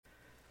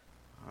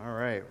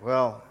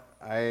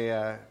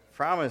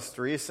promised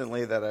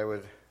recently that I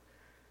would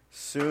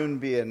soon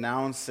be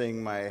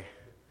announcing my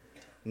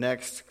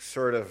next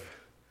sort of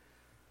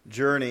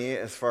journey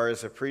as far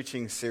as a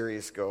preaching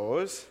series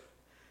goes.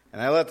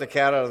 And I let the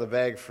cat out of the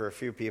bag for a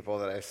few people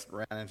that I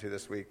ran into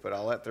this week, but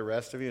I'll let the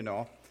rest of you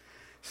know.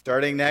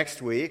 Starting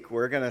next week,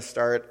 we're going to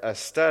start a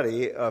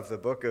study of the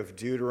book of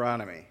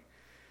Deuteronomy.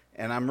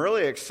 And I'm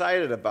really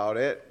excited about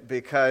it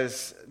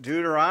because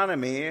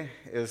Deuteronomy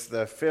is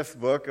the fifth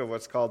book of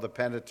what's called the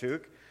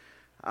Pentateuch,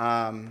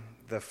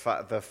 the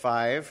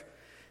five.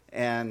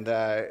 And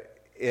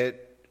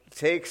it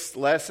takes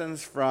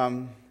lessons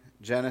from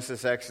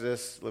Genesis,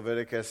 Exodus,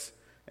 Leviticus,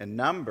 and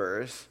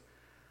Numbers.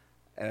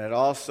 And it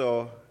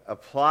also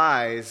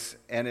applies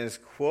and is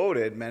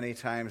quoted many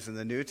times in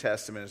the New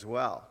Testament as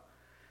well.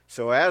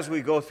 So as we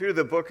go through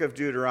the book of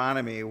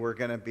Deuteronomy, we're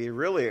going to be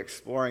really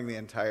exploring the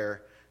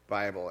entire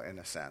Bible in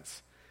a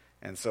sense.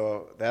 And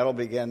so that'll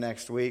begin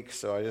next week.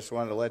 So I just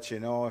wanted to let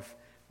you know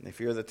if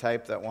you're the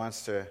type that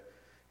wants to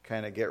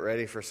kind of get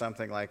ready for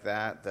something like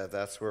that,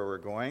 that's where we're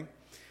going.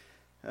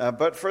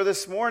 But for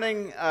this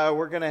morning,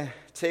 we're going to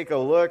take a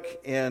look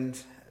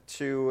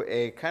into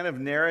a kind of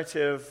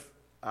narrative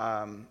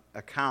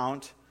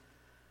account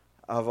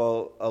of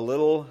a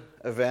little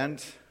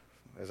event.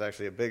 It was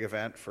actually a big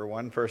event for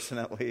one person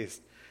at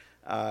least,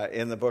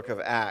 in the book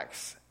of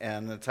Acts.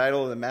 And the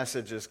title of the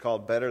message is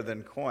called Better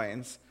Than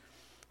Coins.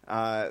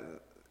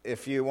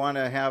 If you want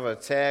to have a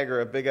tag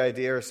or a big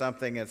idea or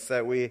something, it's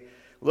that we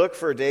look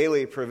for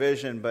daily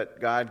provision, but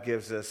God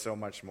gives us so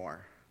much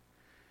more.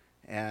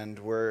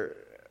 And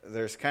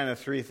there's kind of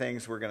three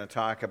things we're going to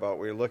talk about.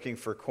 We're looking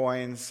for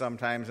coins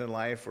sometimes in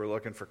life. We're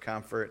looking for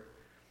comfort.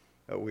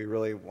 But we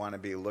really want to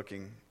be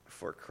looking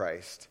for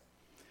Christ.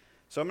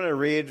 So I'm going to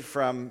read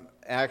from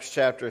Acts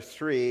chapter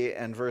 3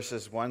 and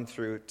verses 1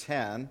 through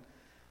 10,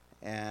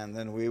 and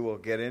then we will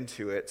get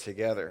into it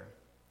together.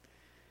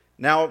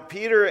 Now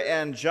Peter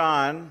and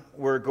John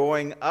were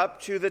going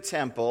up to the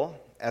temple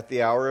at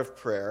the hour of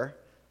prayer,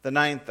 the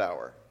ninth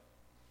hour.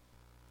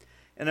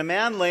 And a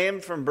man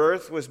lame from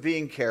birth was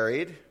being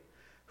carried,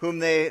 whom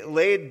they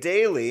laid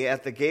daily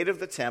at the gate of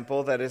the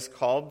temple that is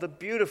called the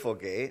Beautiful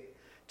Gate,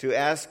 to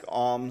ask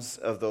alms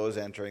of those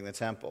entering the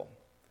temple.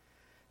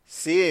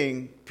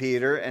 Seeing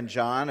Peter and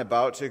John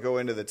about to go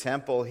into the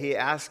temple, he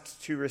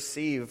asked to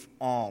receive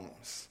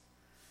alms.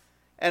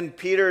 And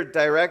Peter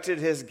directed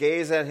his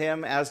gaze at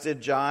him, as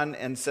did John,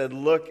 and said,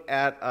 "Look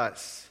at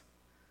us."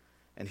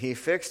 And he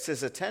fixed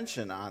his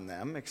attention on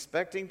them,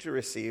 expecting to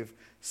receive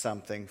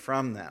something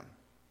from them.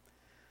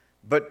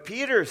 But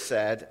Peter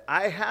said,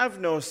 "I have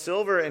no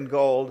silver and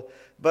gold,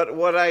 but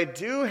what I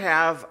do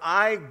have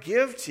I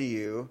give to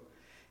you.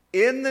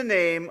 In the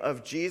name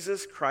of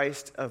Jesus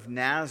Christ of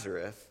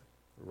Nazareth,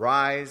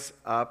 rise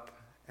up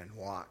and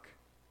walk."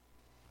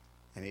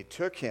 And he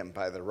took him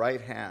by the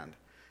right hand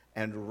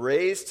and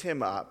raised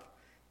him up,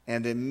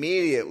 and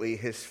immediately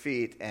his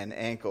feet and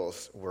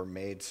ankles were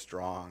made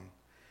strong.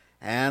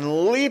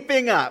 And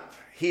leaping up,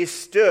 he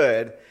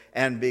stood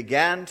and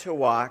began to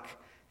walk,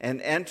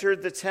 and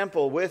entered the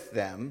temple with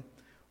them,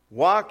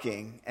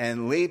 walking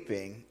and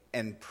leaping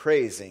and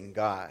praising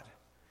God.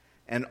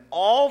 And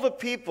all the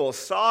people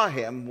saw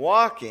him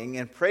walking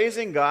and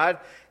praising God,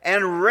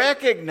 and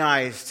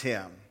recognized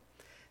him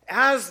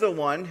as the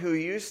one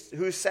who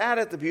sat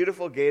at the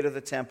beautiful gate of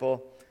the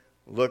temple,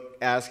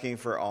 asking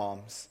for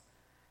alms.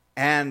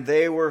 And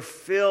they were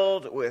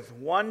filled with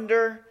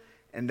wonder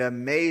and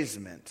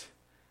amazement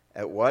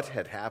at what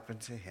had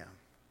happened to him.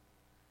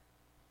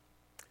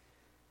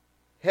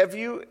 Have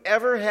you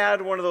ever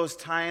had one of those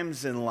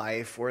times in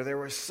life where there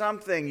was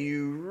something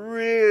you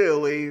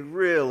really,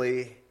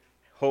 really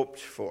hoped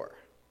for?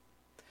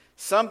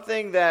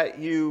 Something that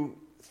you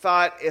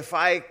thought, if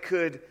I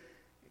could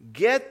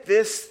get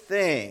this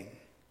thing,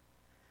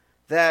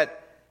 that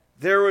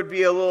there would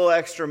be a little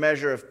extra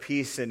measure of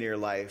peace in your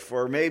life,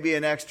 or maybe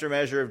an extra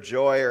measure of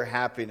joy or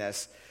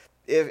happiness.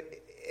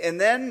 And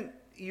then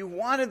you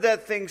wanted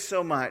that thing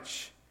so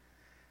much,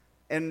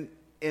 and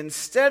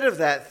instead of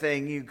that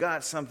thing, you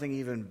got something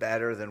even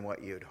better than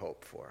what you'd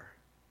hoped for.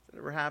 Has that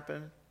ever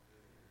happened?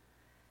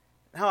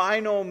 Now, I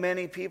know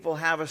many people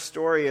have a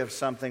story of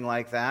something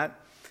like that.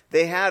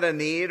 They had a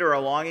need or a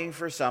longing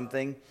for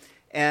something,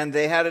 and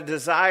they had a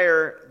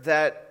desire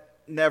that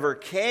never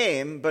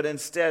came, but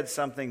instead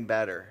something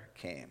better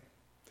came.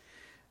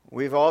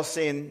 We've all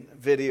seen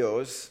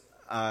videos,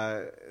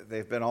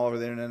 they've been all over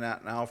the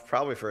internet now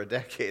probably for a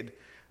decade,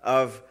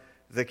 of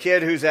the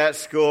kid who's at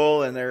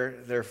school and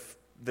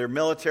their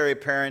military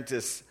parent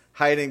is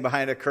hiding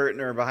behind a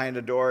curtain or behind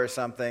a door or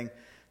something,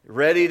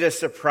 ready to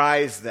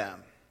surprise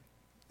them.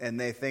 And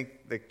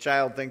the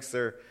child thinks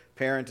their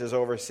parent is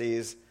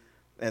overseas,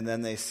 and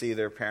then they see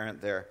their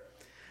parent there.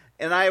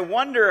 And I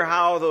wonder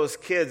how those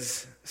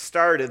kids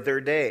started their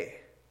day.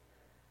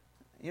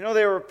 You know,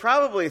 they were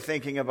probably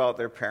thinking about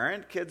their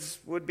parent. Kids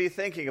would be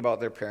thinking about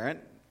their parent.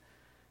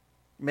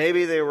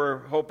 Maybe they were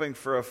hoping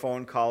for a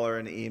phone call or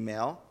an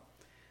email.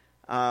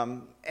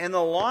 And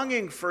the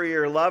longing for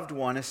your loved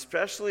one,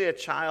 especially a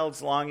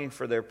child's longing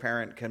for their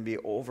parent, can be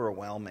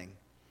overwhelming.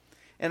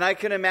 And I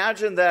can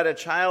imagine that a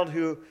child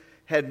who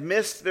had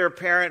missed their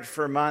parent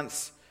for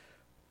months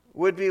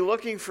would be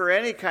looking for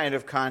any kind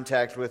of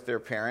contact with their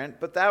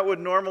parent, but that would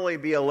normally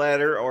be a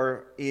letter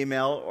or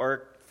email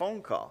or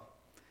phone call.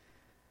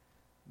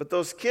 But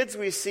those kids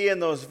we see in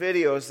those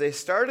videos, they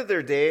started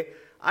their day,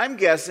 I'm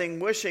guessing,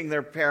 wishing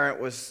their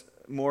parent was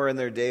more in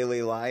their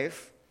daily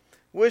life,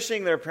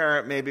 wishing their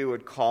parent maybe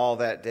would call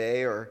that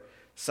day or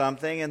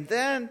something, and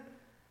then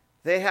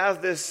they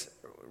have this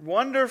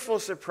wonderful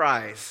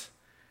surprise.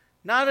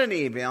 Not an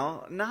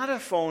email, not a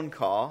phone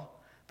call,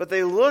 but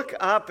they look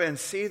up and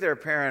see their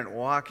parent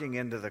walking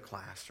into the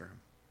classroom.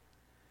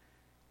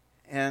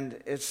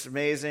 And it's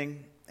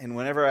amazing. And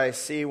whenever I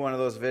see one of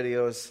those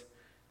videos,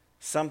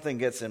 something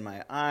gets in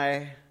my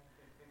eye,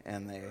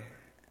 and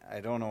I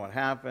don't know what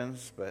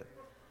happens. But,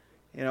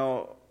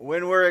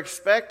 when we're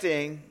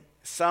expecting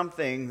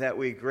something that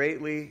we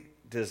greatly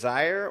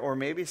desire, or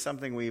maybe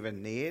something we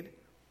even need,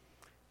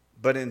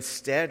 but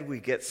instead we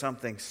get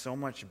something so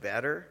much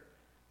better,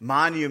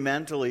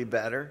 monumentally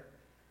better,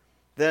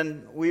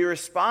 then we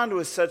respond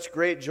with such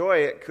great joy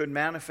it could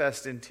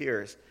manifest in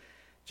tears,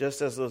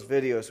 just as those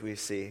videos we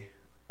see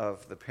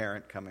of the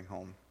parent coming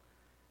home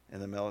in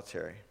the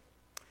military.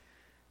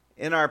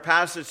 In our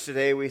passage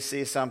today, we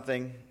see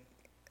something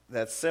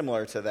that's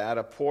similar to that,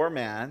 a poor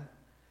man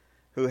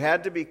who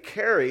had to be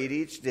carried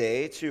each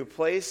day to a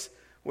place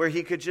where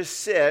he could just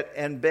sit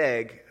and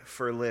beg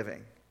for a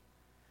living.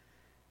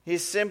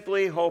 He's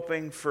simply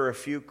hoping for a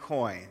few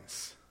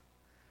coins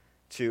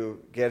to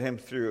get him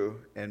through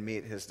and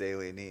meet his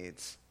daily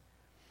needs.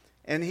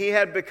 And he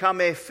had become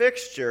a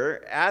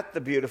fixture at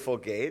the beautiful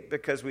gate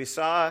because we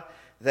saw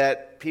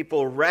that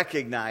people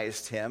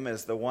recognized him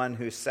as the one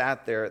who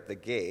sat there at the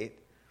gate.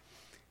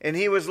 And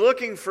he was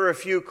looking for a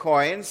few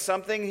coins,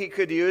 something he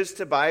could use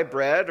to buy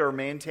bread or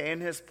maintain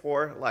his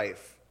poor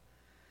life.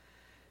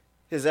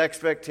 His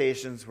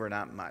expectations were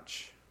not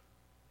much.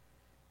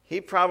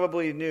 He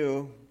probably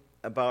knew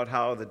about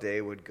how the day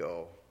would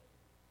go.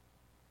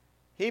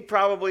 He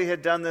probably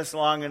had done this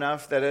long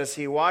enough that as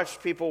he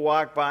watched people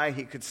walk by,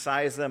 he could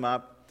size them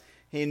up.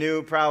 He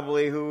knew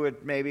probably who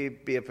would maybe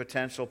be a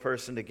potential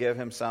person to give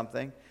him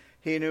something.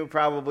 He knew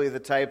probably the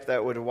type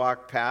that would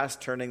walk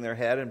past, turning their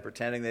head and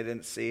pretending they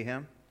didn't see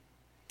him.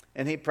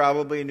 And he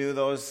probably knew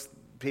those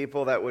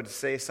people that would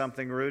say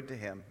something rude to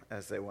him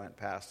as they went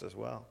past as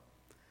well.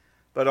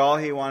 But all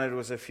he wanted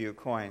was a few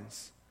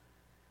coins.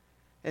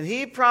 And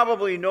he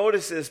probably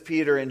notices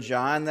Peter and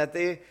John that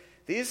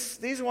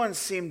these ones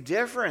seem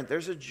different.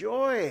 There's a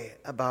joy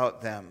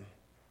about them.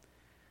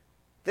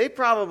 They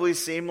probably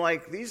seem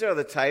like these are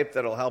the type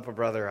that'll help a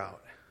brother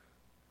out.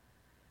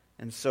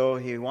 And so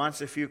he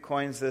wants a few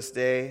coins this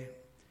day.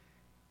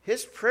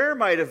 His prayer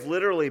might have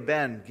literally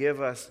been,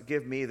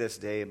 give me this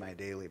day my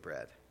daily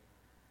bread.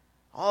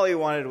 All he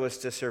wanted was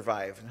to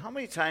survive. And how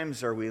many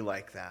times are we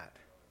like that?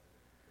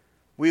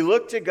 We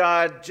look to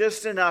God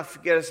just enough to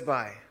get us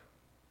by.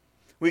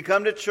 We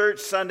come to church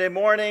Sunday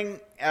morning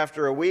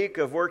after a week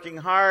of working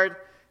hard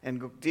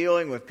and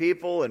dealing with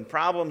people and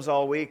problems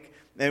all week,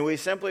 and we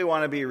simply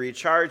want to be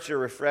recharged or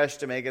refreshed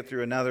to make it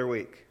through another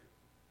week.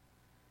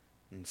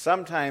 And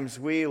sometimes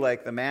we,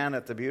 like the man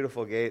at the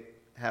beautiful gate,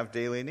 have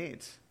daily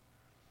needs.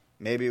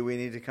 Maybe we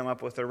need to come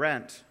up with a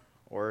rent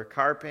or a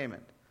car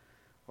payment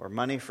or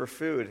money for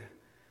food.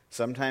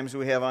 Sometimes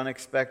we have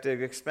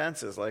unexpected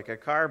expenses like a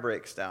car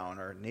breaks down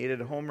or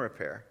needed home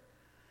repair.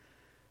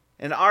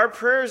 And our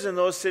prayers in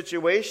those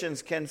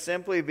situations can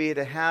simply be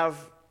to have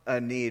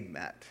a need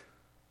met.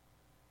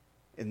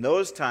 In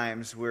those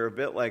times, we're a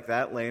bit like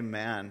that lame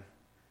man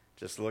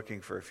just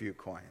looking for a few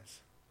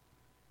coins.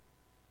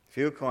 A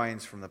few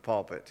coins from the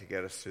pulpit to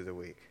get us through the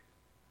week.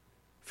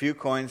 A few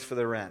coins for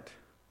the rent,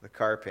 the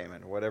car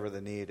payment, whatever the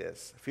need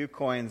is. A few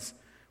coins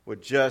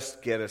would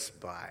just get us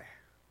by.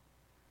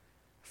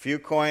 A few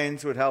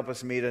coins would help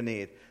us meet a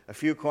need. A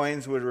few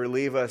coins would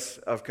relieve us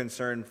of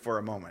concern for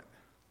a moment.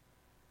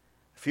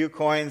 A few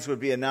coins would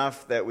be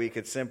enough that we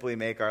could simply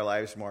make our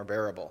lives more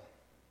bearable.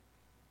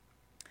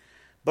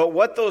 But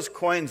what those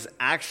coins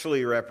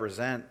actually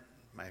represent,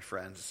 my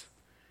friends,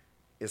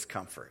 is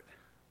comfort.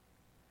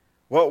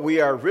 What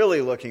we are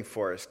really looking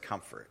for is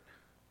comfort.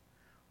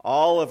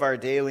 All of our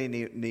daily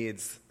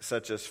needs,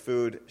 such as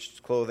food,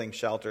 clothing,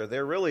 shelter,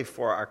 they're really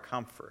for our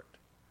comfort.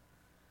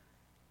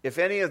 If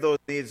any of those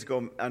needs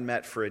go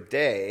unmet for a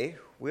day,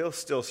 we'll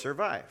still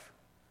survive.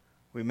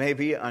 We may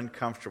be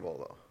uncomfortable,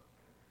 though.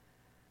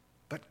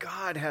 But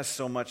God has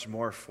so much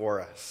more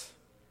for us.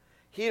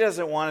 He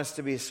doesn't want us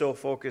to be so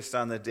focused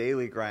on the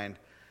daily grind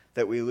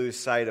that we lose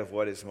sight of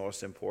what is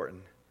most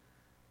important.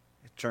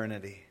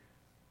 Eternity,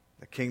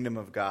 the kingdom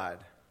of God,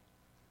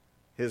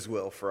 His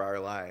will for our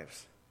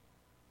lives.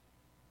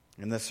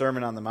 In the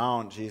Sermon on the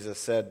Mount, Jesus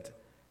said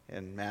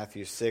in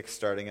Matthew 6,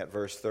 starting at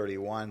verse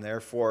 31,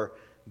 "Therefore,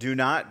 do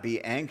not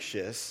be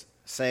anxious,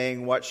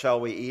 saying, 'What shall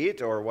we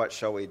eat?' or 'What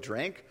shall we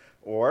drink?'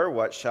 or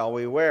 'What shall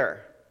we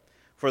wear?'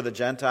 For the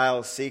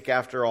Gentiles seek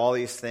after all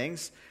these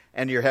things,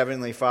 and your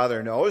heavenly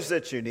Father knows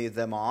that you need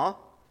them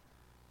all.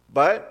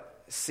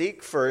 But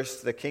seek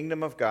first the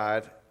kingdom of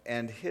God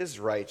and His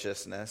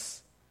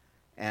righteousness,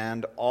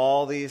 and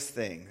all these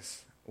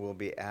things will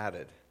be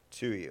added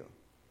to you.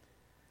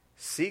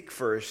 Seek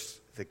first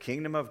the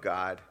kingdom of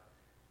God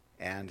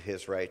and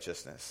his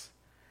righteousness.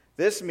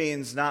 This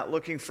means not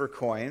looking for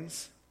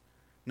coins,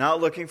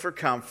 not looking for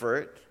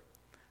comfort,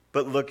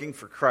 but looking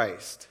for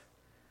Christ.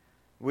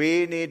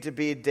 We need to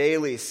be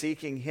daily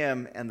seeking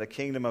him and the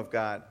kingdom of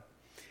God.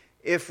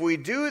 If we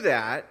do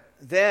that,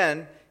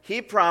 then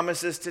he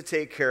promises to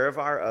take care of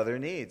our other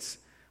needs.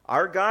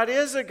 Our God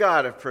is a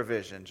God of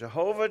provision.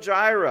 Jehovah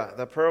Jireh,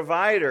 the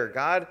provider.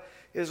 God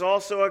is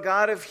also a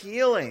God of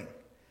healing.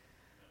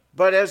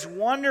 But as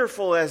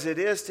wonderful as it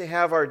is to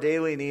have our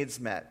daily needs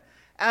met,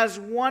 as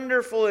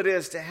wonderful it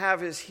is to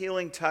have his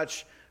healing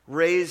touch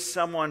raise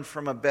someone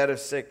from a bed of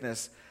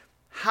sickness,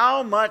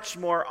 how much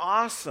more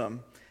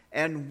awesome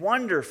and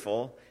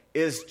wonderful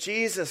is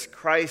Jesus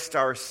Christ,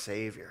 our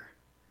Savior.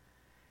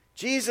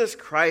 Jesus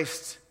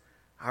Christ,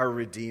 our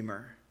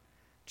Redeemer.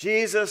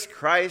 Jesus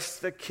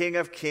Christ, the King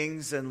of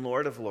Kings and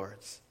Lord of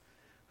Lords,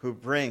 who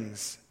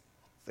brings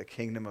the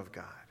kingdom of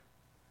God.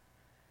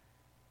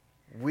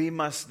 We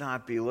must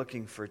not be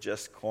looking for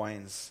just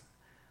coins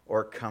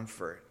or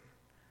comfort.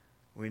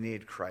 We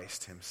need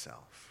Christ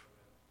himself.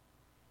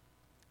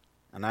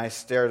 And I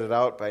started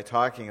out by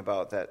talking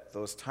about that,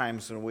 those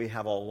times when we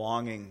have a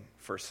longing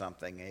for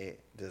something, a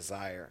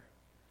desire.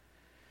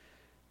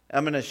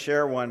 I'm going to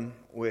share one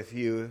with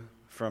you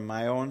from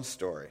my own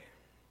story.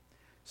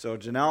 So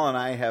Janelle and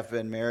I have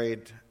been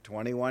married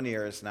 21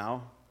 years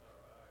now.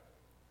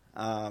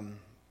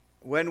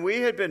 When we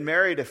had been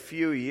married a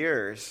few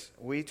years,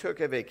 we took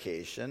a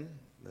vacation.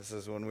 This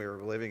is when we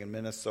were living in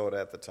Minnesota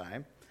at the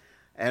time.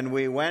 And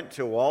we went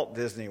to Walt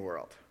Disney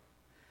World.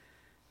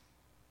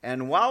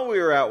 And while we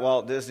were at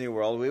Walt Disney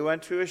World, we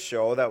went to a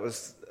show that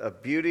was a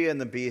Beauty and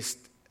the Beast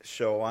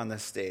show on the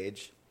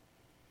stage.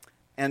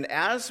 And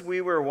as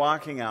we were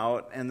walking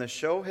out and the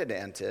show had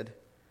ended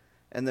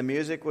and the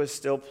music was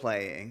still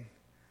playing,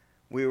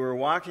 we were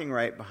walking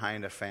right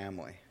behind a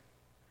family.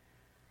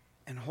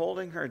 And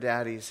holding her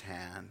daddy's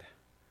hand,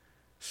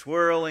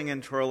 swirling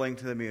and twirling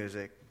to the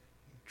music,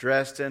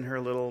 dressed in her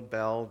little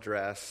belle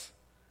dress,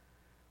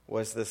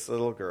 was this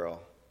little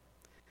girl.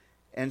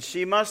 And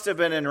she must have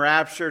been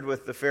enraptured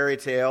with the fairy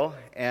tale,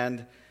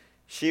 and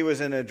she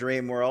was in a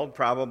dream world,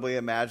 probably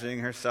imagining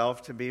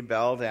herself to be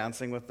Belle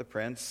dancing with the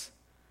prince.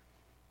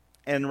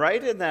 And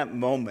right in that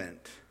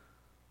moment,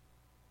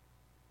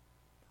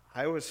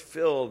 I was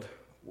filled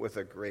with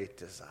a great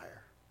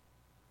desire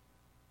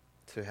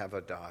to have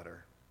a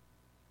daughter.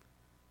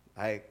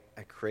 I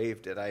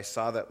craved it. I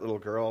saw that little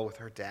girl with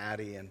her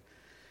daddy,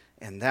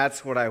 and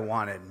that's what I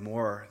wanted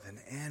more than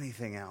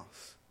anything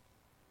else.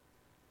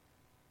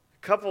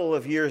 A couple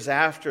of years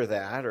after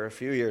that, or a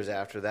few years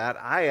after that,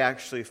 I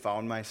actually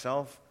found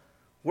myself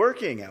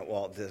working at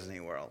Walt Disney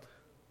World.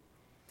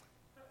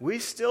 We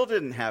still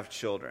didn't have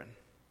children.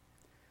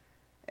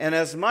 And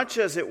as much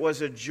as it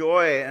was a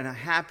joy and a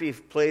happy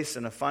place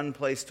and a fun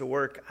place to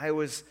work, I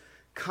was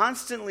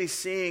constantly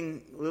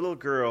seeing little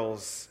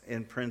girls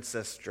in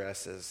princess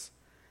dresses.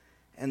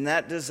 And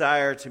that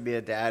desire to be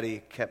a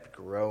daddy kept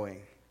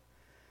growing.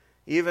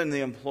 Even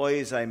the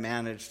employees I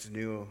managed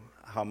knew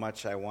how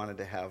much I wanted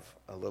to have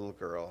a little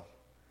girl.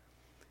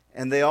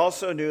 And they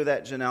also knew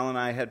that Janelle and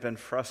I had been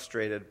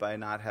frustrated by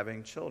not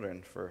having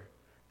children for,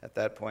 at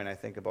that point, I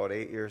think about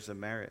 8 years of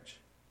marriage.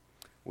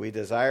 We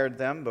desired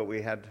them, but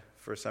we had,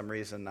 for some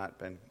reason, not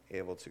been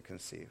able to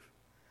conceive.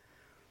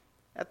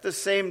 At the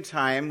same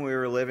time, we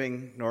were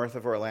living north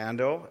of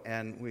Orlando,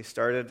 and we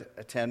started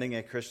attending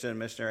a Christian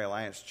Missionary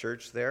Alliance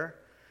church there,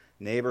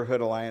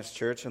 Neighborhood Alliance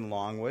Church in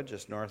Longwood,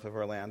 just north of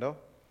Orlando.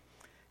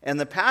 And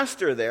the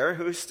pastor there,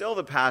 who's still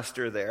the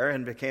pastor there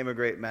and became a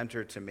great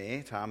mentor to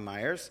me, Tom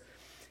Myers,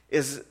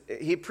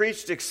 he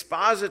preached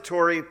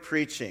expository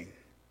preaching.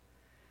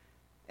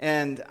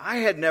 And I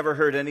had never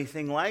heard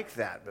anything like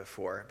that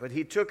before. But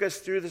he took us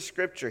through the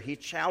scripture. He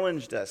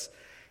challenged us.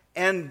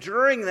 And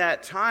during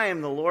that time,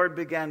 the Lord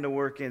began to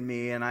work in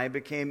me, and I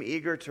became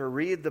eager to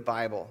read the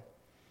Bible.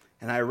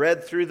 And I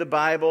read through the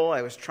Bible.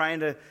 I was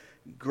trying to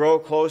grow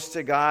close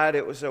to God.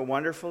 It was a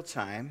wonderful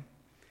time.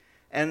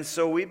 And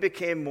so we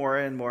became more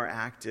and more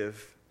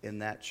active in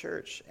that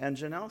church. And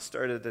Janelle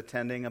started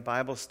attending a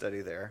Bible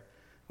study there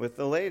with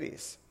the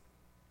ladies.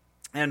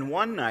 And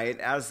one night,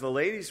 as the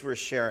ladies were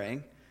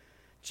sharing,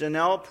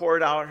 Janelle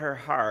poured out her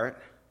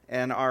heart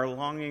and our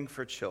longing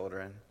for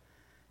children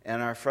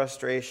and our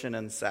frustration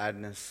and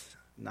sadness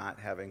not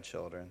having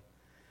children.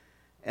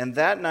 And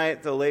that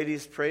night, the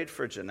ladies prayed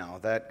for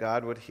Janelle that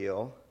God would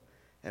heal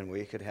and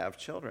we could have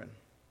children.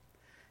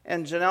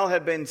 And Janelle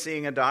had been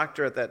seeing a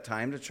doctor at that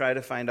time to try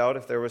to find out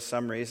if there was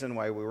some reason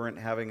why we weren't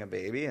having a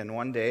baby. And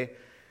one day,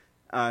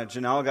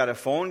 Janelle got a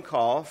phone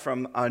call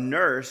from a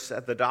nurse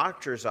at the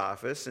doctor's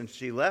office, and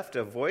she left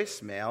a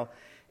voicemail,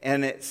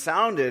 and it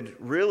sounded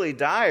really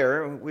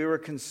dire. We were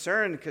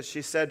concerned because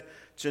she said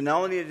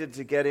Janelle needed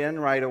to get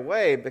in right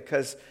away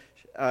because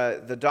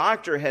the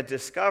doctor had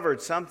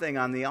discovered something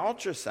on the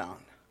ultrasound.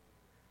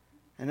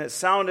 And it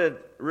sounded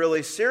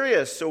really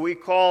serious. So we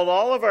called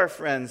all of our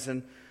friends,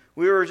 and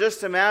we were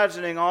just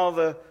imagining all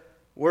the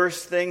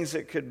worst things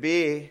it could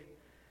be.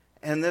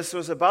 And this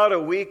was about a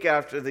week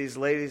after these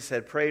ladies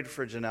had prayed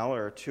for Janelle,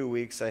 or 2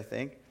 weeks, I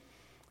think.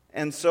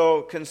 And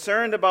so,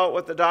 concerned about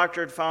what the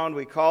doctor had found,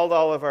 we called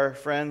all of our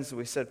friends.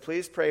 We said,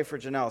 please pray for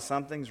Janelle.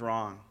 Something's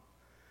wrong.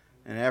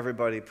 And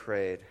everybody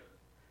prayed.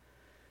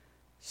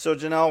 So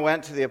Janelle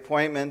went to the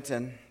appointment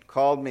and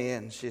called me,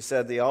 and she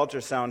said the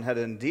ultrasound had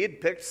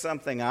indeed picked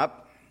something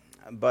up,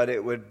 but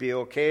it would be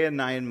okay in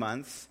 9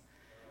 months.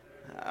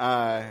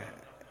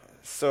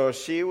 So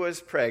she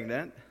was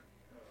pregnant,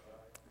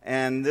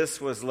 and this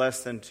was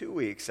less than 2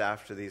 weeks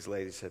after these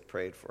ladies had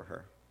prayed for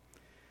her.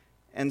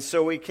 And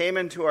so we came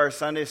into our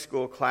Sunday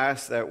school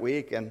class that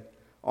week, and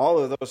all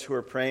of those who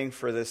were praying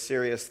for this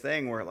serious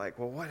thing were like,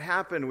 well, what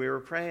happened? We were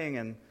praying,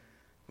 and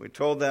we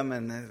told them,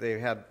 and they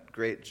had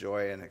great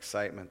joy and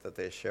excitement that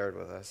they shared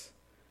with us.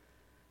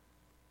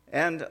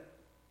 And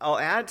I'll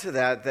add to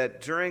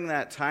that during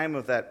that time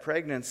of that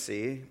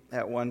pregnancy,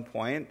 at one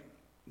point,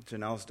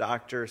 Janelle's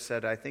doctor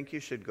said, I think you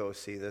should go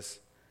see this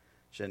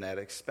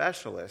genetic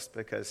specialist,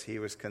 because he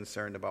was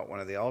concerned about one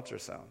of the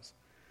ultrasounds.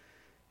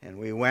 And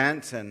we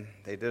went, and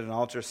they did an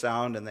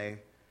ultrasound, and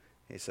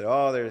he said,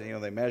 oh,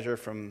 they measure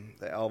from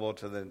the elbow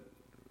to the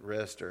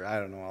wrist, or I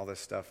don't know, all this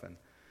stuff, and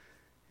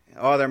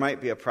there might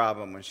be a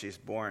problem when she's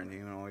born.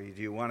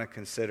 Do you want to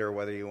consider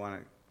whether you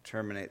want to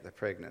terminate the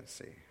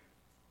pregnancy?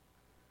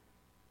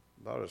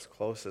 About as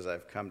close as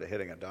I've come to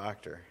hitting a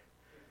doctor.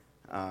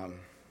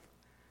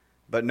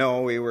 But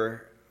no, we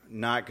were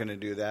not going to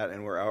do that,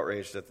 and we're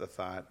outraged at the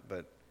thought.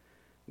 But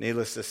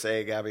needless to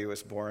say, Gabby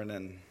was born,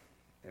 and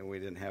we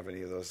didn't have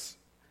any of those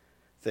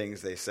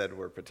things they said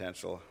were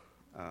potential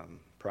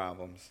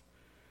problems.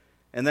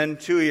 And then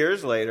 2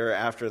 years later,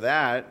 after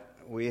that,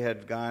 we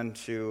had gone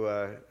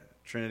to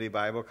Trinity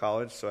Bible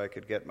College so I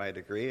could get my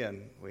degree,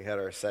 and we had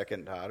our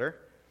second daughter.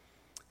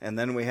 And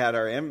then we had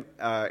our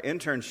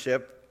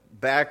internship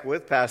back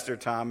with Pastor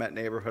Tom at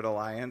Neighborhood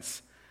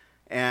Alliance.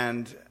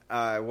 And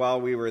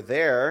while we were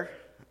there,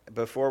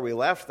 before we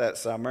left that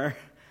summer,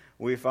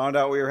 we found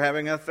out we were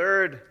having a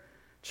third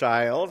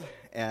child.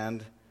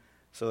 And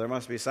so there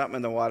must be something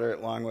in the water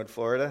at Longwood,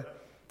 Florida.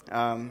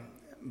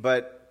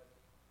 But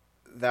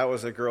that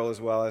was a girl as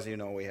well. As you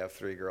know, we have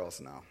 3 girls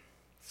now.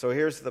 So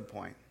here's the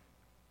point.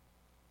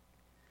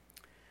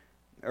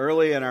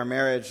 Early in our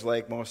marriage,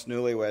 like most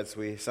newlyweds,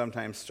 we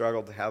sometimes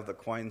struggled to have the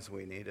coins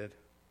we needed.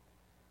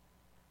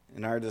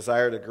 In our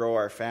desire to grow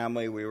our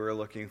family, we were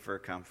looking for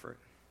comfort.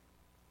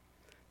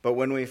 But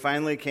when we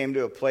finally came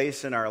to a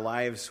place in our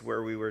lives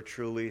where we were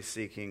truly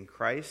seeking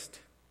Christ,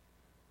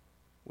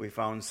 we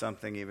found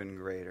something even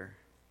greater: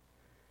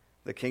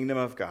 the kingdom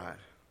of God.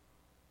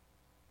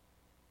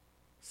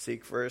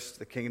 Seek first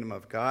the kingdom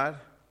of God,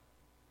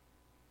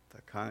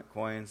 the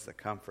coins, the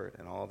comfort,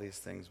 and all these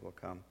things will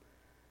come.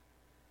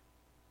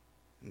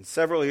 And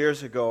several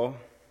years ago,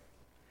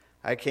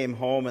 I came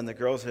home, and the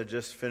girls had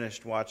just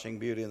finished watching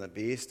Beauty and the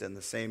Beast, and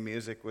the same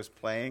music was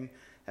playing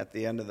at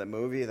the end of the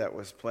movie that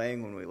was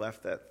playing when we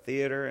left that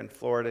theater in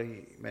Florida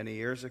many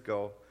years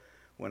ago,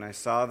 when I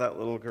saw that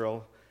little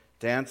girl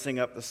dancing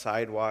up the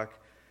sidewalk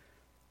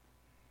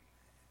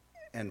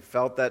and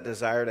felt that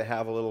desire to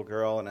have a little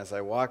girl. And as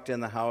I walked in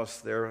the house,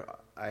 there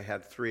I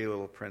had 3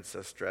 little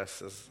princess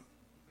dresses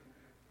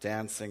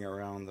dancing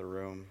around the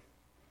room.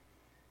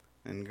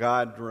 And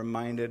God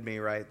reminded me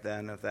right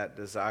then of that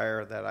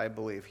desire that I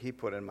believe He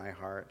put in my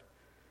heart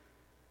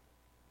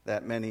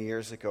that many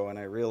years ago. And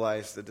I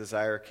realized the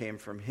desire came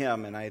from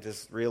Him, and I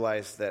just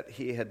realized that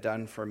He had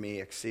done for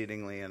me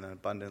exceedingly and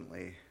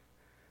abundantly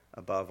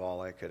above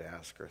all I could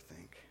ask or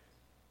think.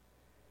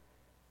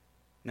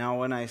 Now,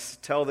 when I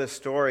tell this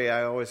story,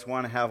 I always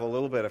want to have a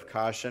little bit of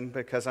caution,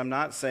 because I'm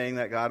not saying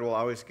that God will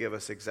always give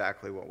us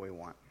exactly what we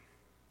want.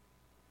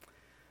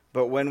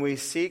 But when we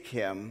seek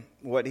Him,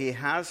 what He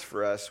has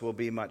for us will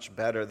be much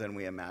better than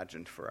we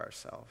imagined for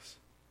ourselves.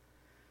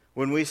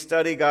 When we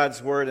study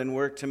God's Word and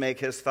work to make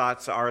His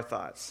thoughts our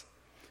thoughts,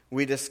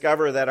 we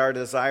discover that our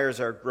desires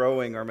are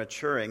growing or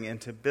maturing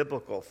into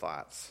biblical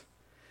thoughts.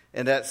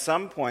 And at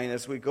some point,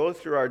 as we go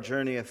through our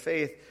journey of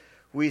faith,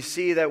 we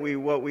see that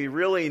what we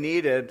really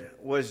needed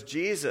was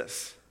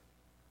Jesus.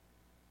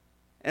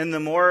 And the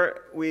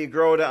more we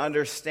grow to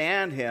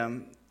understand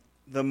Him,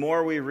 the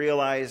more we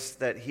realize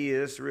that He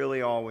is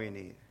really all we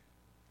need.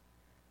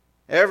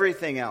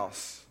 Everything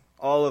else,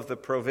 all of the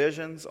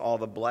provisions, all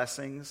the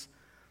blessings,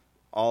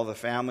 all the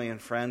family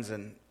and friends,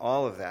 and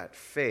all of that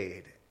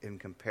fade in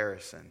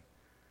comparison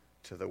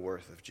to the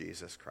worth of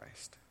Jesus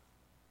Christ.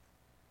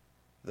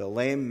 The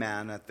lame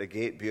man at the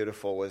gate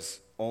beautiful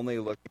was only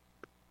looking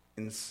for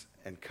means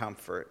and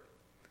comfort,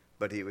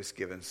 but he was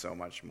given so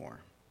much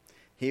more.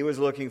 He was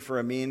looking for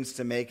a means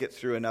to make it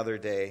through another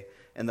day,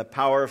 and the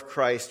power of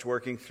Christ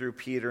working through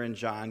Peter and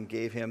John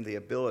gave him the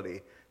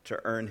ability to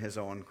earn his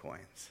own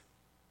coins.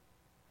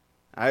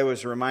 I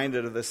was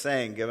reminded of the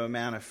saying, give a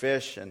man a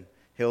fish and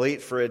he'll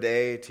eat for a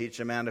day, teach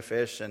a man to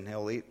fish and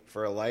he'll eat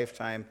for a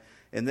lifetime.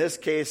 In this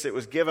case, it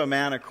was give a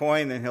man a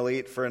coin and he'll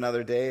eat for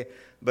another day,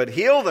 but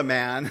heal the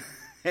man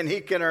and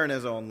he can earn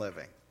his own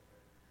living.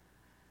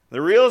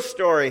 The real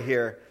story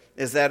here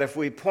is that if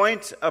we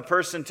point a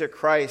person to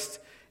Christ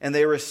and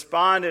they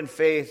respond in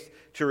faith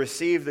to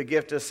receive the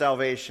gift of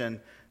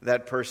salvation,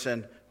 that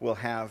person will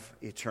have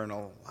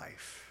eternal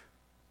life.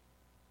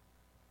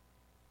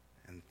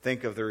 And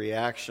think of the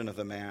reaction of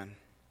the man.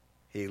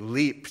 He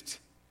leaped.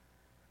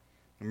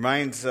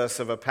 Reminds us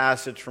of a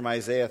passage from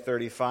Isaiah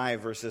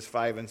 35, verses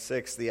 5 and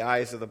 6. The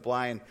eyes of the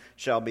blind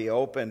shall be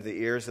opened,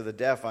 the ears of the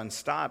deaf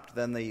unstopped.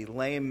 Then the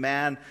lame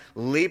man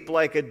leap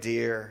like a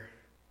deer,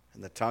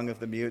 and the tongue of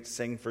the mute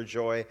sing for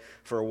joy,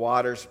 for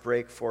waters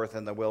break forth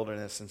in the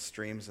wilderness and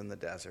streams in the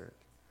desert.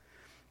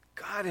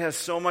 God has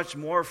so much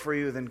more for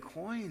you than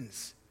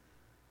coins.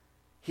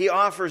 He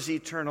offers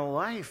eternal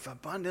life,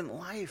 abundant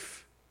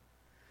life.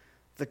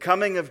 The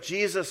coming of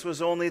Jesus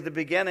was only the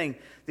beginning.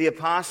 The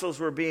apostles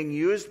were being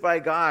used by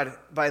God,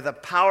 by the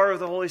power of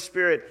the Holy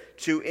Spirit,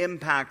 to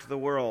impact the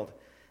world.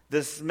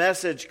 This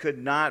message could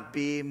not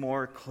be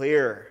more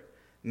clear.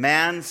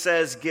 Man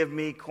says, give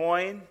me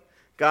coin.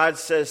 God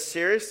says,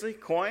 seriously,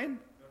 coin?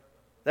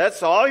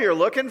 That's all you're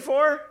looking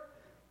for?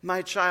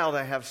 My child,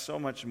 I have so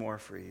much more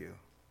for you.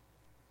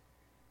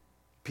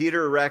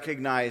 Peter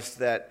recognized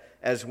that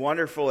as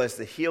wonderful as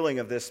the healing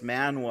of this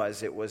man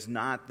was, it was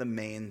not the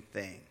main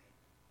thing.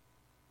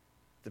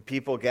 The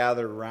people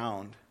gathered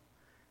around.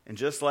 And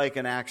just like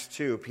in Acts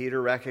 2, Peter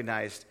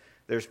recognized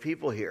there's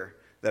people here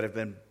that have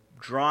been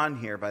drawn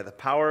here by the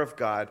power of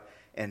God,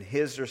 and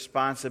his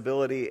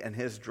responsibility and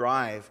his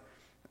drive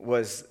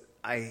was,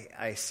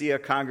 I see a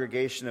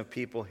congregation of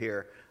people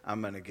here,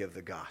 I'm going to give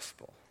the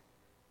gospel.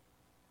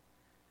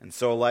 And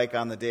so like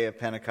on the day of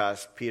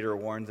Pentecost, Peter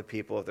warned the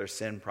people of their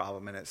sin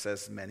problem, and it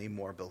says many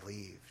more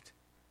believed.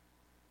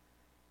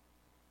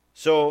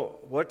 So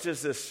what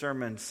does this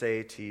sermon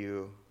say to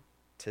you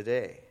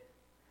today?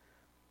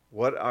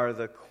 What are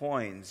the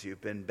coins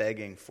you've been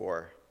begging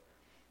for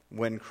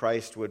when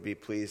Christ would be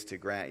pleased to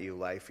grant you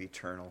life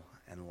eternal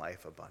and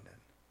life abundant?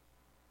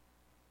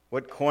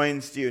 What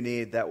coins do you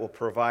need that will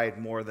provide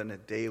more than a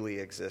daily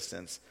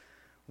existence?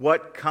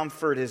 What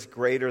comfort is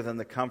greater than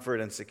the comfort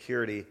and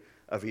security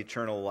of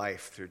eternal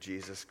life through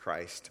Jesus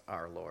Christ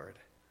our Lord?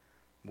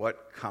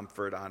 What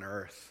comfort on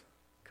earth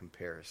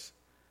compares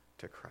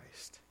to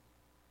Christ?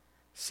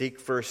 Seek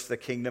first the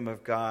kingdom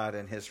of God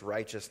and his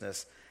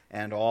righteousness,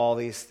 and all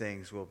these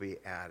things will be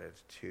added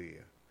to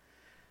you.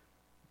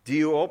 Do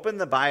you open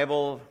the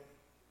Bible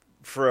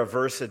for a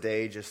verse a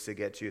day just to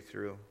get you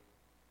through,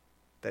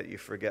 that you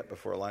forget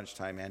before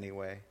lunchtime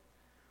anyway?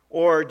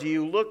 Or do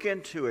you look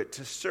into it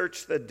to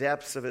search the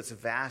depths of its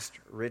vast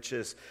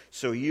riches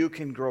so you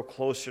can grow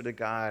closer to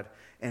God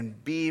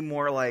and be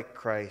more like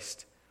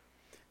Christ?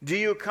 Do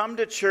you come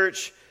to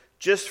church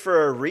just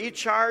for a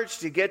recharge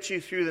to get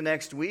you through the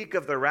next week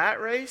of the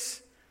rat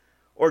race?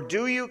 Or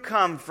do you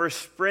come for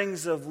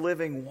springs of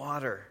living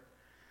water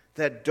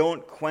that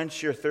don't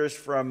quench your thirst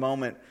for a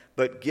moment,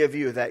 but give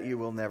you that you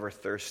will never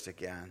thirst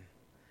again?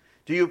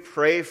 Do you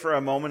pray for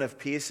a moment of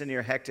peace in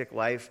your hectic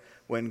life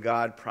when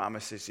God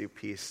promises you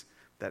peace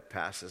that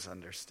passes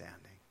understanding?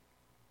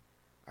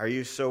 Are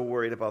you so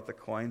worried about the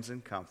coins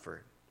and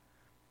comfort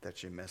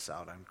that you miss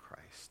out on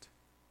Christ?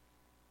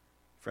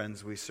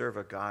 Friends, we serve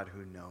a God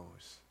who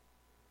knows.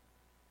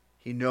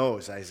 He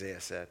knows,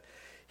 Isaiah said.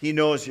 He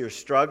knows your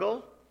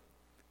struggle.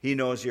 He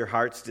knows your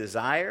heart's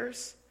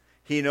desires.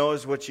 He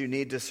knows what you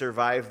need to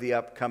survive the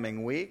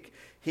upcoming week.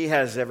 He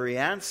has every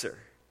answer.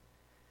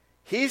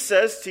 He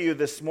says to you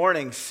this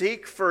morning,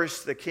 seek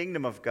first the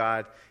kingdom of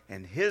God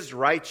and his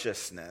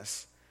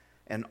righteousness,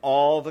 and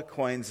all the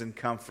coins and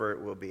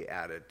comfort will be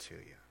added to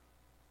you.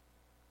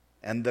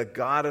 And the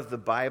God of the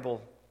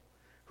Bible,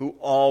 who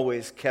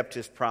always kept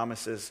his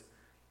promises,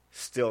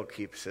 still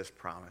keeps his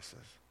promises.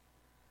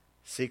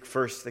 Seek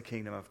first the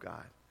kingdom of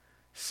God.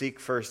 Seek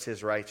first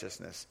his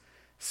righteousness.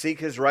 Seek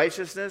his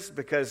righteousness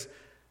because,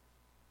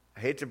 I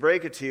hate to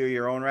break it to you,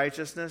 your own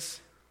righteousness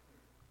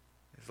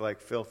is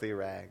like filthy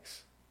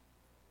rags.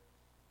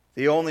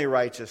 The only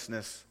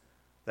righteousness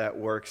that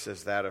works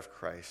is that of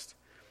Christ.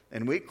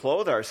 And we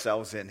clothe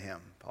ourselves in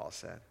him, Paul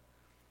said.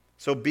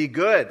 So be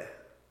good.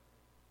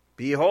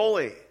 Be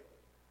holy.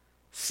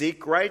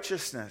 Seek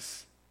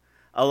righteousness.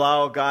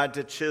 Allow God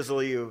to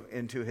chisel you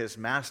into his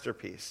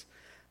masterpiece,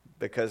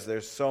 because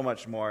there's so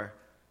much more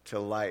to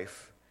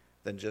life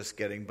than just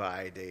getting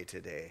by day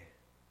to day.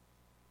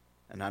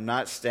 And I'm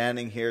not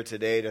standing here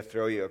today to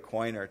throw you a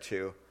coin or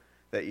two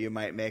that you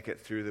might make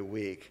it through the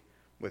week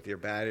with your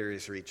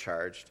batteries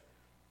recharged.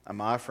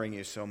 I'm offering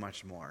you so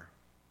much more.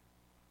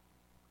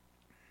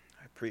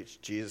 I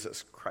preach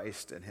Jesus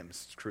Christ and him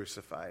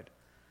crucified.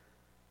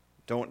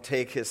 Don't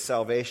take his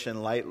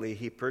salvation lightly.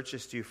 He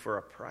purchased you for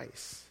a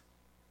price.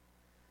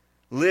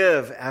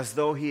 Live as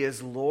though he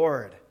is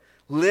Lord.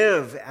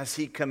 Live as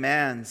he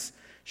commands.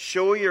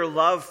 Show your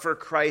love for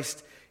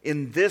Christ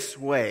in this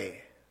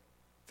way,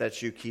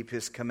 that you keep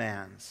his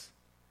commands.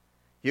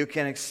 You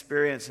can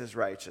experience his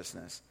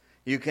righteousness.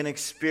 You can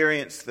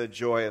experience the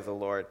joy of the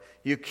Lord.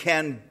 You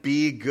can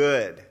be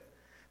good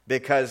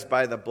because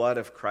by the blood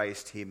of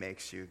Christ he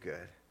makes you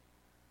good.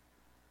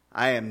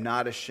 I am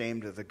not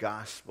ashamed of the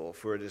gospel,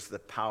 for it is the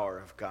power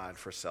of God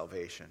for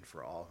salvation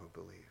for all who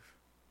believe.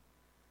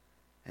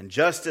 And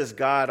just as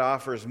God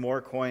offers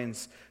more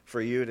coins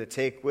for you to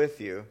take with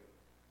you,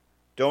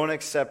 don't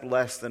accept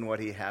less than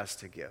what he has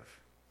to give.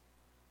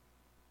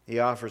 He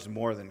offers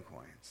more than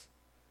coins.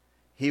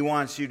 He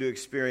wants you to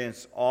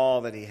experience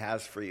all that he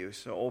has for you.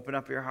 So open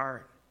up your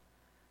heart.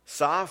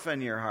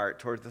 Soften your heart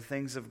toward the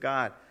things of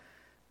God.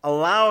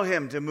 Allow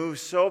him to move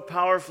so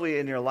powerfully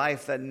in your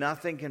life that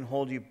nothing can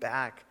hold you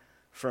back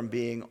from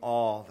being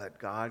all that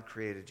God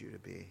created you to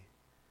be.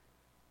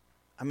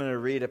 I'm going to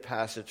read a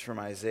passage from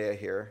Isaiah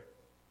here.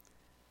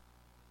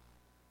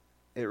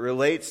 It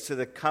relates to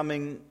the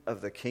coming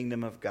of the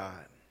kingdom of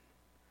God.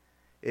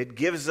 It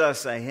gives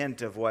us a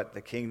hint of what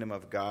the kingdom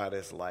of God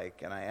is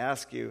like. And I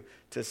ask you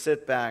to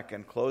sit back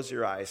and close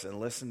your eyes and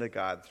listen to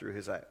God through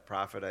his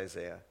prophet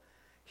Isaiah.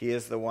 He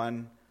is the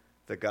one,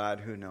 the God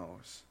who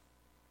knows.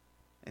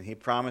 And he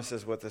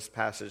promises what this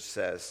passage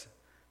says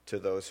to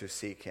those who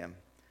seek him.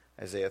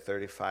 Isaiah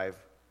 35,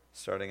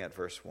 starting at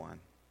verse 1.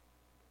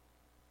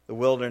 The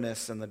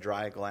wilderness and the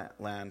dry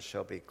land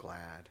shall be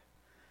glad.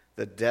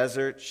 The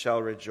desert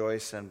shall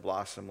rejoice and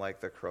blossom like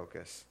the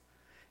crocus.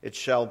 It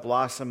shall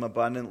blossom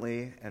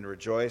abundantly and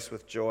rejoice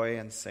with joy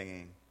and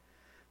singing.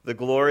 The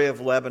glory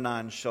of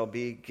Lebanon shall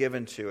be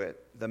given to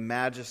it, the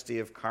majesty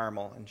of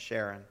Carmel and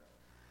Sharon.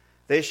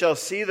 They shall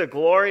see the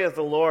glory of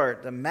the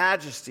Lord, the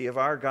majesty of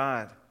our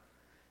God.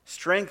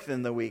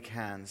 Strengthen the weak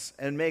hands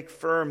and make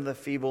firm the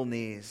feeble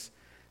knees.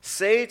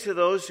 Say to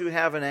those who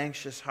have an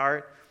anxious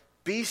heart,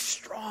 be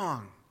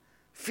strong,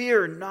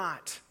 fear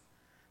not.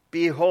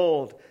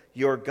 Behold,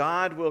 your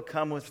God will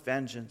come with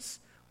vengeance,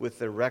 with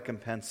the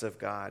recompense of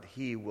God.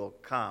 He will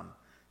come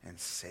and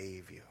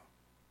save you.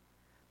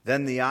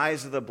 Then the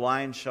eyes of the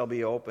blind shall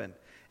be opened,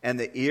 and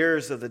the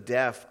ears of the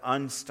deaf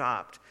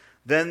unstopped.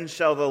 Then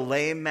shall the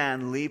lame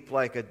man leap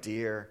like a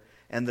deer,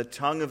 and the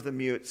tongue of the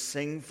mute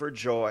sing for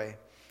joy.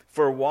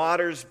 For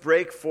waters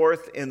break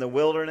forth in the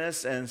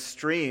wilderness and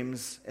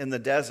streams in the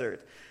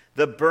desert.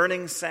 The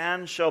burning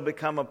sand shall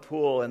become a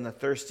pool, and the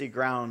thirsty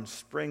ground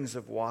springs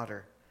of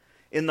water.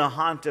 In the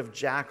haunt of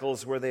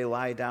jackals where they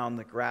lie down,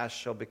 the grass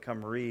shall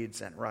become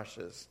reeds and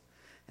rushes.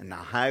 And the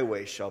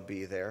highway shall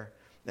be there,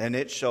 and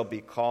it shall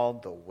be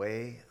called the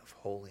way of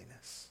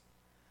holiness.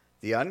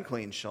 The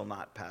unclean shall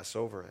not pass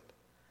over it.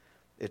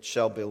 It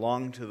shall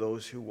belong to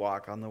those who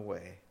walk on the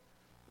way.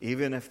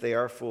 Even if they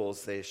are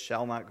fools, they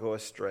shall not go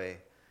astray.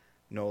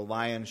 No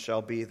lion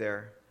shall be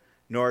there,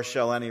 nor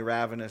shall any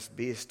ravenous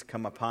beast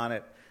come upon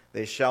it.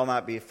 They shall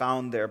not be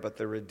found there, but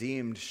the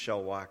redeemed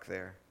shall walk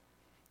there.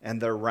 And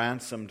the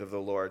ransomed of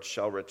the Lord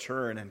shall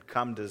return and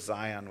come to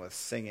Zion with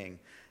singing.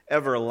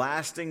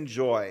 Everlasting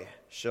joy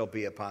shall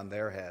be upon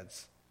their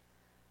heads.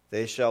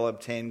 They shall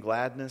obtain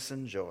gladness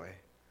and joy,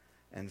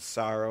 and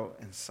sorrow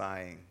and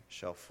sighing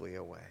shall flee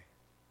away.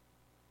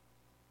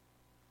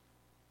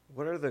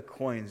 What are the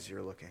coins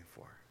you're looking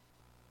for?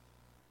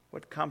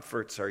 What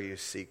comforts are you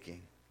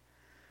seeking?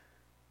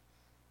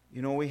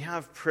 You know, we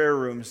have prayer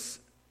rooms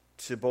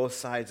to both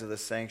sides of the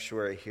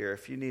sanctuary here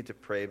if you need to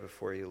pray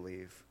before you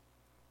leave.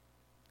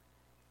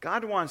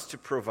 God wants to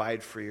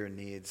provide for your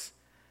needs,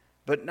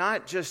 but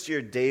not just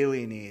your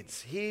daily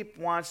needs. He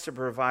wants to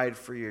provide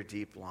for your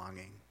deep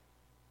longing.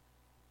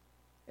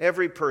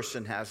 Every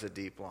person has a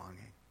deep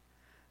longing,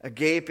 a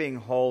gaping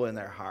hole in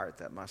their heart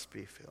that must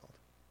be filled.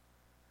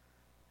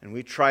 And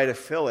we try to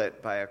fill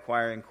it by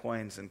acquiring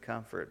coins and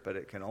comfort, but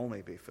it can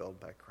only be filled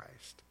by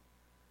Christ.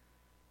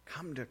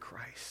 Come to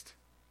Christ.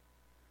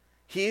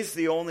 He's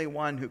the only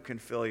one who can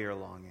fill your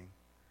longing.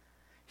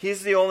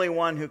 He's the only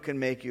one who can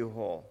make you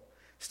whole.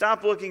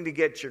 Stop looking to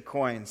get your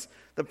coins.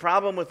 The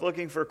problem with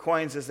looking for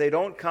coins is they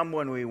don't come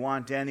when we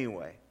want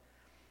anyway.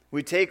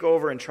 We take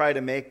over and try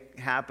to make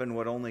happen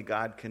what only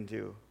God can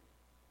do.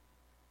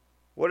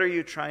 What are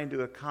you trying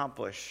to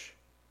accomplish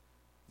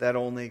that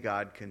only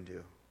God can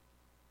do?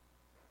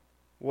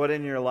 What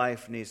in your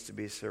life needs to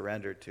be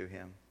surrendered to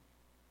him?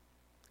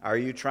 Are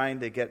you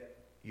trying to get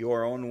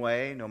your own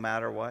way no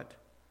matter what?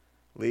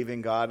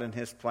 Leaving God and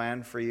his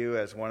plan for you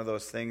as one of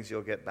those things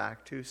you'll get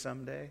back to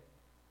someday?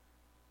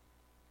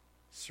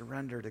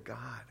 Surrender to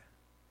God.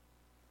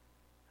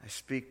 I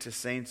speak to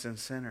saints and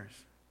sinners.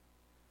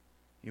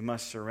 You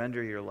must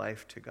surrender your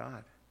life to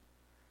God.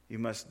 You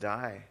must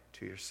die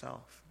to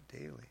yourself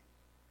daily.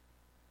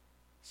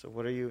 So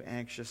what are you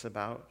anxious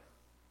about?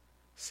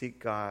 Seek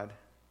God,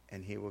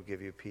 and he will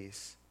give you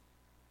peace.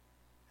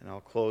 And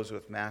I'll close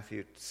with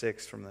Matthew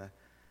 6 from the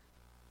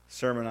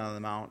Sermon on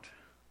the Mount,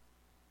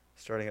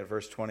 starting at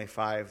verse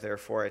 25.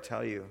 Therefore I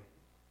tell you,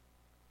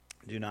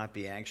 do not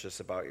be anxious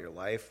about your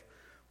life,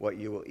 what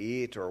you will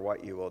eat or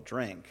what you will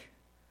drink,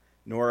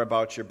 nor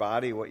about your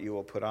body what you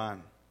will put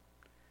on.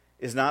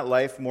 Is not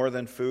life more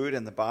than food,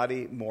 and the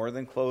body more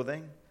than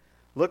clothing?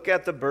 Look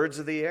at the birds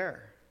of the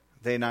air.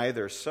 They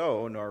neither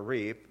sow nor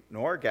reap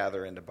nor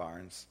gather into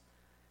barns,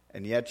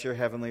 and yet your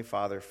heavenly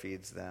Father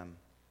feeds them.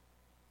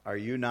 Are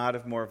you not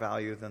of more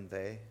value than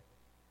they?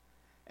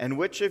 And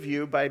which of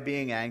you, by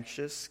being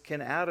anxious,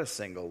 can add a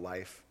single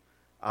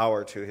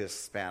hour to his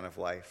span of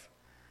life?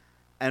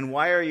 And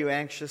why are you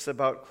anxious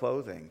about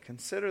clothing?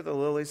 Consider the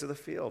lilies of the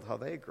field, how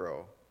they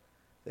grow.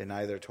 They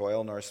neither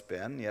toil nor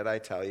spin, yet I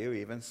tell you,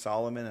 even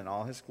Solomon in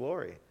all his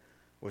glory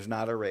was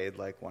not arrayed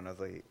like one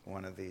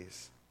of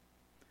these.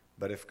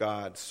 But if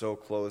God so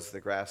clothes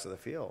the grass of the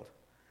field,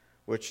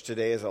 which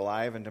today is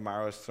alive and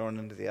tomorrow is thrown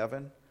into the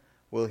oven,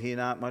 will he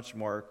not much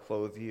more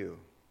clothe you,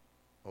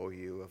 O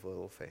you of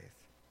little faith?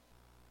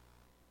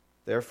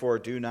 Therefore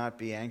do not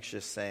be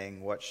anxious,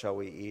 saying, what shall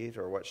we eat,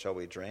 or what shall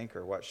we drink,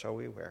 or what shall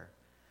we wear?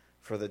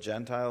 For the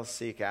Gentiles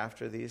seek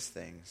after these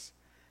things,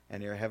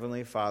 and your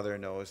heavenly Father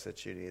knows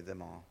that you need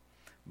them all.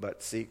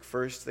 But seek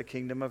first the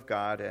kingdom of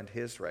God and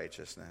his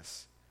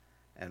righteousness,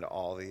 and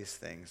all these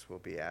things will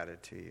be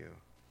added to you.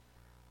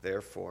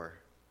 Therefore,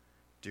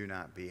 do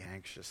not be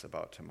anxious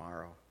about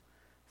tomorrow,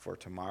 for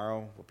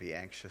tomorrow will be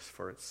anxious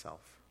for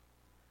itself.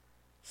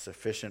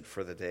 Sufficient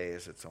for the day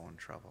is its own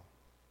trouble.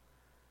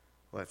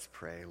 Let's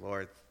pray.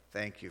 Lord,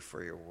 thank you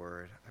for your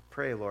word. I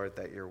pray, Lord,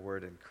 that your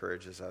word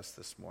encourages us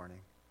this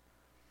morning.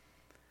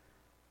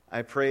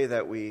 I pray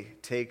that we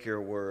take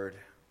your word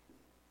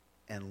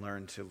and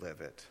learn to live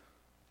it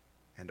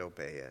and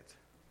obey it.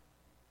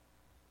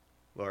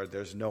 Lord,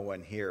 there's no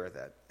one here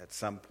that at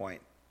some point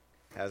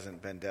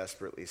hasn't been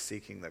desperately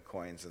seeking the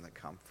coins and the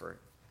comfort.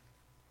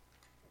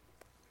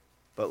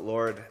 But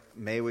Lord,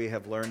 may we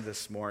have learned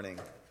this morning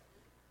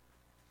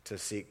to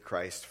seek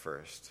Christ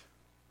first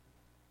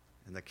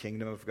and the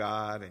kingdom of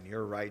God and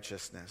your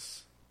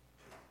righteousness.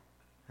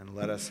 And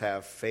let us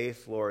have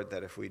faith, Lord,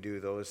 that if we do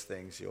those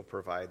things, you'll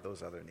provide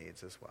those other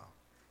needs as well.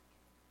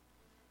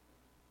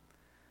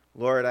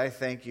 Lord, I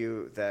thank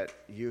you that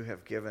you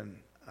have given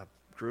a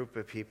group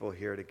of people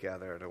here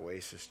together at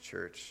Oasis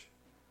Church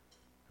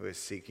who is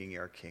seeking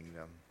your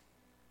kingdom.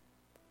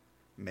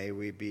 May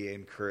we be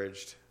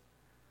encouraged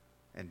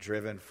and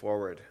driven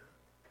forward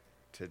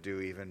to do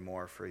even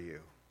more for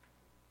you,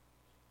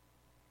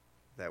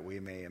 that we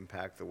may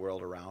impact the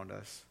world around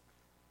us,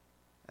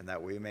 and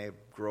that we may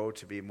grow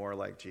to be more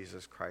like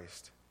Jesus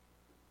Christ.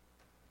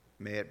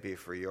 May it be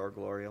for your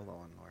glory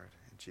alone, Lord.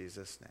 In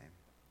Jesus'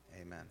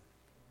 name, amen.